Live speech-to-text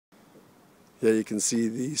Here you can see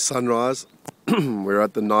the sunrise. We're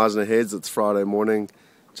at the Knysna Heads. It's Friday morning,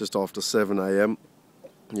 just after 7 a.m.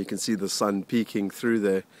 You can see the sun peeking through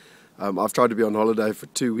there. I've tried to be on holiday for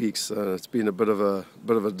 2 weeks. It's been a bit of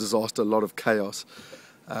a disaster, a lot of chaos.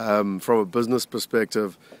 From a business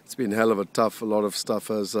perspective, it's been hell of a tough. A lot of stuff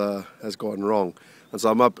has gone wrong. And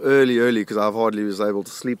so I'm up early because I hardly was able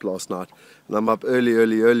to sleep last night. And I'm up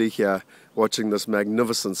early here watching this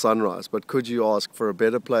magnificent sunrise. But could you ask for a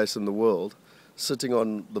better place in the world, sitting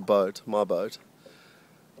on the boat, my boat,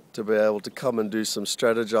 to be able to come and do some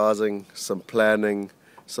strategizing, some planning,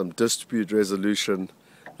 some dispute resolution,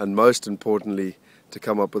 and most importantly, to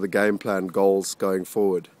come up with a game plan, goals going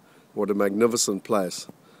forward. What a magnificent place.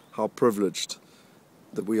 How privileged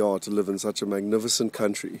that we are to live in such a magnificent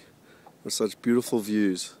country with such beautiful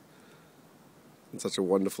views in such a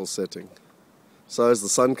wonderful setting. So as the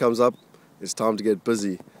sun comes up, it's time to get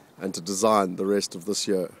busy and to design the rest of this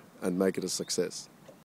year and make it a success.